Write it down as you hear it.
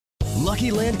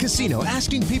Lucky Land Casino,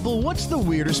 asking people, what's the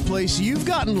weirdest place you've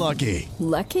gotten lucky?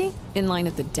 Lucky? In line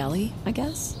at the deli, I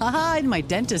guess? Aha, in my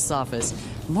dentist's office.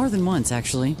 More than once,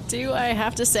 actually. Do I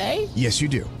have to say? Yes, you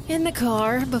do. In the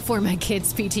car before my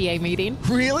kids' PTA meeting.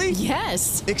 Really?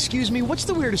 Yes. Excuse me, what's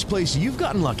the weirdest place you've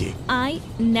gotten lucky? I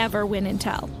never win and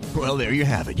tell. Well, there you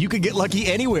have it. You can get lucky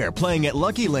anywhere, playing at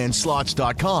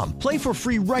LuckyLandSlots.com. Play for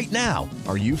free right now.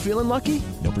 Are you feeling lucky?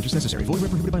 No purchase necessary. Void where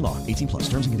prohibited by law. 18+.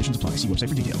 Terms and conditions apply. See website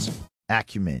for details.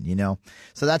 Acumen,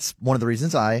 So that's one of the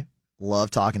reasons I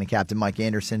love talking to Captain Mike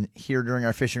Anderson here during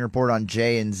our fishing report on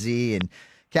J and Z. And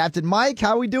Captain Mike,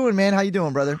 how we doing, man? How you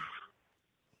doing, brother?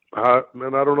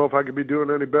 Man, I don't know if I could be doing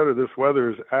any better. This weather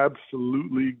is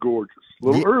absolutely gorgeous. A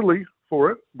little early for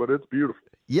it, but it's beautiful.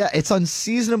 Yeah, it's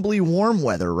unseasonably warm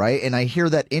weather, right? And I hear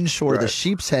that inshore, Right. the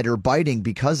sheep's head are biting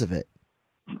because of it.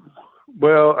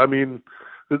 Well, I mean,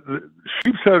 the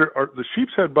sheep's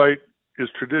head bite is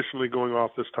traditionally going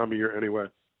off this time of year anyway.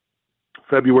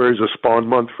 February is a spawn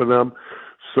month for them.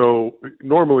 So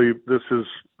normally this is,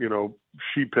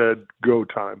 sheephead go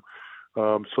time.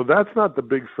 So that's not the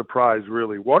big surprise,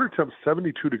 really. Water temp's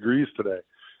 72 degrees today,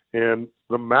 and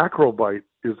the mackerel bite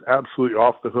is absolutely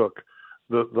off the hook.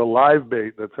 The live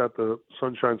bait that's at the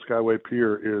Sunshine Skyway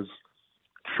Pier is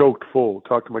choked full.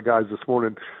 Talked to my guys this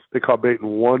morning. They caught bait in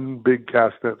one big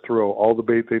cast net throw, all the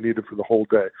bait they needed for the whole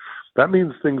day. That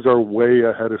means things are way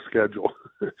ahead of schedule.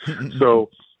 So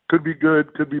could be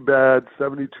good, could be bad.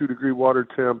 72-degree water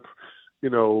temp,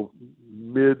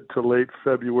 mid to late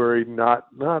February, not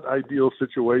ideal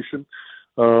situation.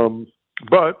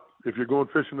 But if you're going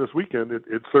fishing this weekend,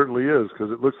 it certainly is,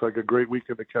 because it looks like a great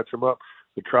weekend to catch them up.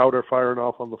 The trout are firing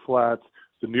off on the flats.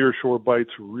 The nearshore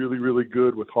bite's really, really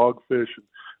good with hogfish and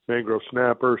mangrove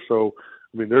snapper. So,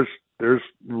 I mean, there's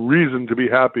reason to be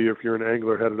happy if you're an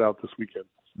angler headed out this weekend.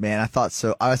 Man, I thought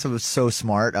so. I was so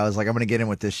smart. I was like, I'm going to get in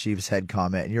with this sheep's head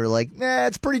comment. And you were like, nah,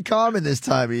 it's pretty common this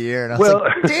time of year. And I was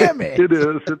like, damn it. It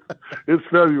is. It's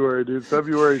February, dude.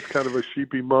 February is kind of a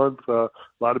sheepy month. A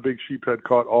lot of big sheephead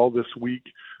caught all this week.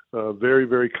 Very,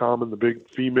 very common. The big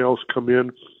females come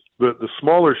in. The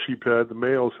smaller sheephead, the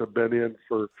males have been in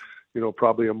for,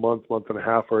 probably a month and a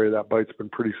half already. That bite's been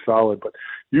pretty solid. But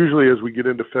usually as we get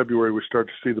into February, we start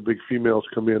to see the big females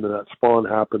come in, and that spawn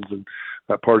happens, and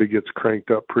that party gets cranked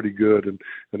up pretty good.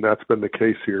 And that's been the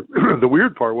case here. The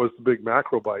weird part was the big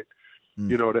mackerel bite.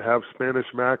 To have Spanish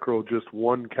mackerel just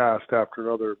one cast after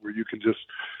another, where you can just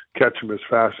catch them as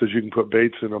fast as you can put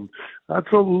baits in them.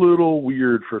 That's a little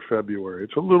weird for February.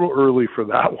 It's a little early for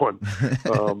that one,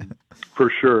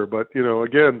 for sure. But,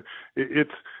 again,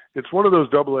 it's one of those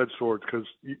double-edged swords, because,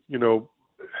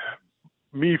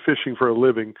 me fishing for a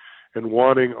living and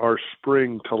wanting our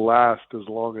spring to last as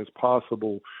long as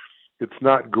possible, it's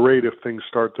not great if things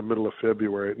start the middle of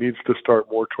February. It needs to start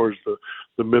more towards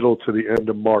the middle to the end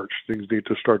of March. Things need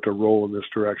to start to roll in this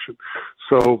direction.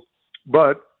 So,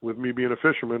 but with me being a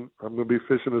fisherman, I'm going to be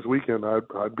fishing this weekend.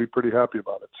 I'd be pretty happy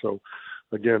about it. So,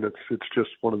 again, it's just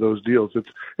one of those deals.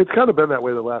 It's kind of been that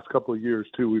way the last couple of years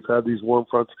too. We've had these warm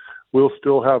fronts. We'll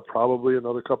still have probably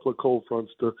another couple of cold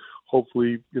fronts to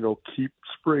hopefully, keep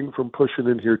spring from pushing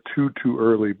in here too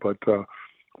early. But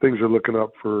things are looking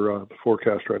up for the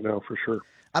forecast right now for sure.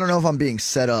 I don't know if I'm being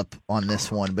set up on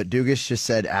this one, but Dugas just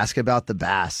said, ask about the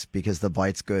bass because the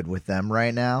bite's good with them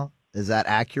right now. Is that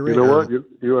accurate? You know what?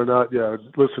 You are not. Yeah.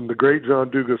 Listen, the great John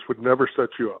Dugas would never set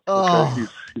you up. Okay?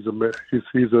 He's a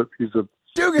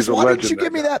Dugas, why didn't you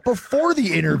give me that before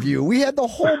the interview? We had the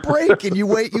whole break, and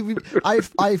I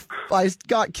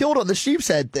got killed on the sheep's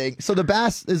head thing. So the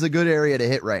bass is a good area to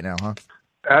hit right now, huh?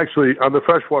 Actually, on the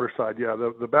freshwater side, yeah,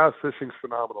 the bass fishing's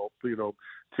phenomenal.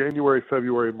 January,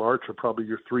 February, March are probably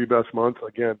your three best months.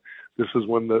 Again, this is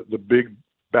when the big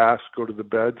bass go to the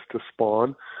beds to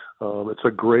spawn. It's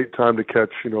a great time to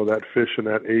catch, that fish in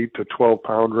that 8 to 12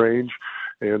 pound range.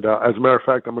 And as a matter of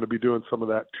fact, I'm going to be doing some of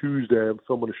that Tuesday. I'm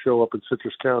filming a show up in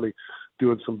Citrus County,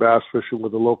 doing some bass fishing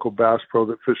with a local bass pro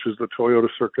that fishes the Toyota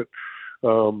circuit.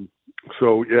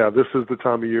 So yeah, this is the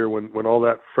time of year when all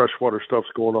that freshwater stuff's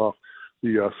going off.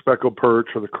 The speckled perch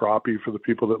or the crappie for the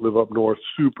people that live up north,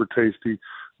 super tasty,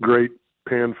 great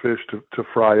panfish to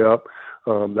fry up.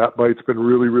 That bite's been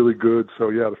really, really good. So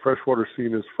yeah, the freshwater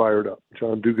scene is fired up.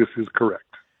 John Dugas is correct.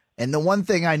 And the one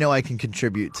thing I know I can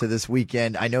contribute to this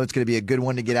weekend, I know it's going to be a good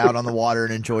one to get out on the water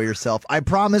and enjoy yourself. I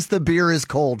promise the beer is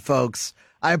cold, folks.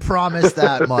 I promise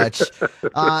that much.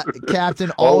 Captain,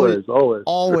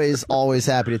 always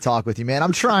happy to talk with you, man.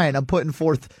 I'm trying. I'm putting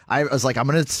forth. I was like, I'm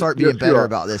going to start being better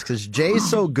about this because Jay's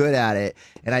so good at it,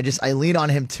 and I lean on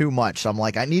him too much. So I'm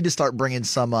like, I need to start bringing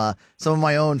some of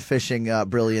my own fishing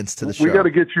brilliance to the show. We got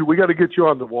to get you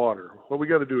on the water. what we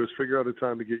got to do is figure out a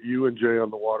time to get you and Jay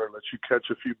on the water, let you catch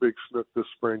a few big snook this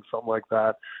spring, something like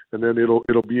that, and then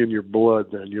it'll be in your blood.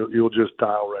 Then you'll just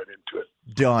dial right into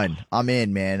it. Done. I'm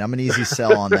in, man. I'm an easy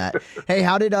sell on that. Hey,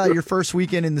 how did your first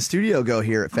weekend in the studio go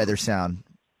here at Feather Sound?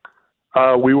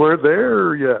 We weren't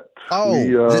there yet.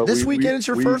 Oh, this weekend is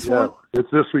your first one? It's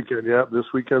this weekend. Yeah, this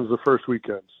weekend's the first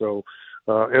weekend. So,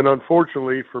 and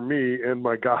unfortunately for me and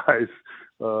my guys,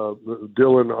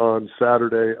 Dylan on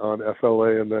Saturday on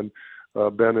FLA, and then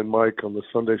Ben and Mike on the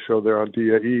Sunday show there on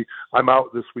DAE, I'm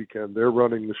out this weekend. They're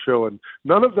running the show, and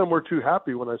none of them were too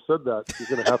happy when I said that. You're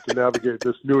going to have to navigate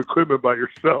this new equipment by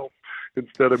yourself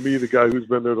instead of me, the guy who's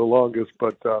been there the longest.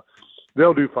 But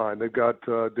they'll do fine. They've got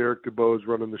Derek DeBose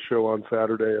running the show on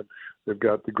Saturday, and they've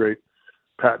got the great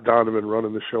Pat Donovan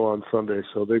running the show on Sunday.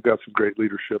 So they've got some great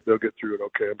leadership. They'll get through it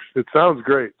okay. It sounds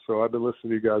great. So I've been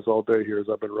listening to you guys all day here as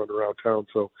I've been running around town.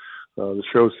 So the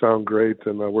shows sound great,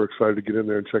 and we're excited to get in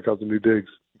there and check out the new digs.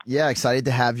 Yeah, excited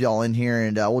to have y'all in here,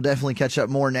 and we'll definitely catch up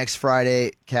more next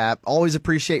Friday, Cap. Always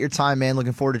appreciate your time, man.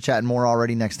 Looking forward to chatting more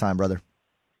already next time, brother.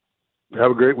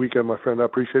 Have a great weekend, my friend. I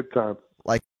appreciate the time.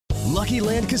 Lucky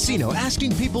Land Casino,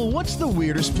 asking people, what's the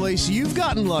weirdest place you've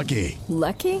gotten lucky?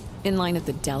 Lucky? In line at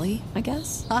the deli, I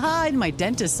guess? Aha, in my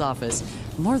dentist's office.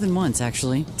 More than once,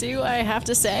 actually. Do I have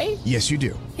to say? Yes, you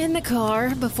do. In the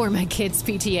car before my kids'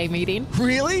 PTA meeting.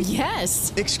 Really?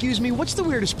 Yes. Excuse me, what's the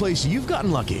weirdest place you've gotten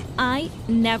lucky? I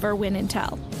never win and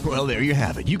tell. Well, there you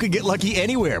have it. You can get lucky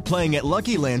anywhere, playing at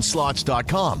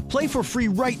LuckyLandSlots.com. Play for free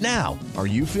right now. Are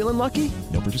you feeling lucky?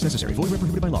 No purchase necessary. Void where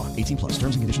prohibited by law. 18+.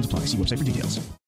 Terms and conditions apply. See website for details.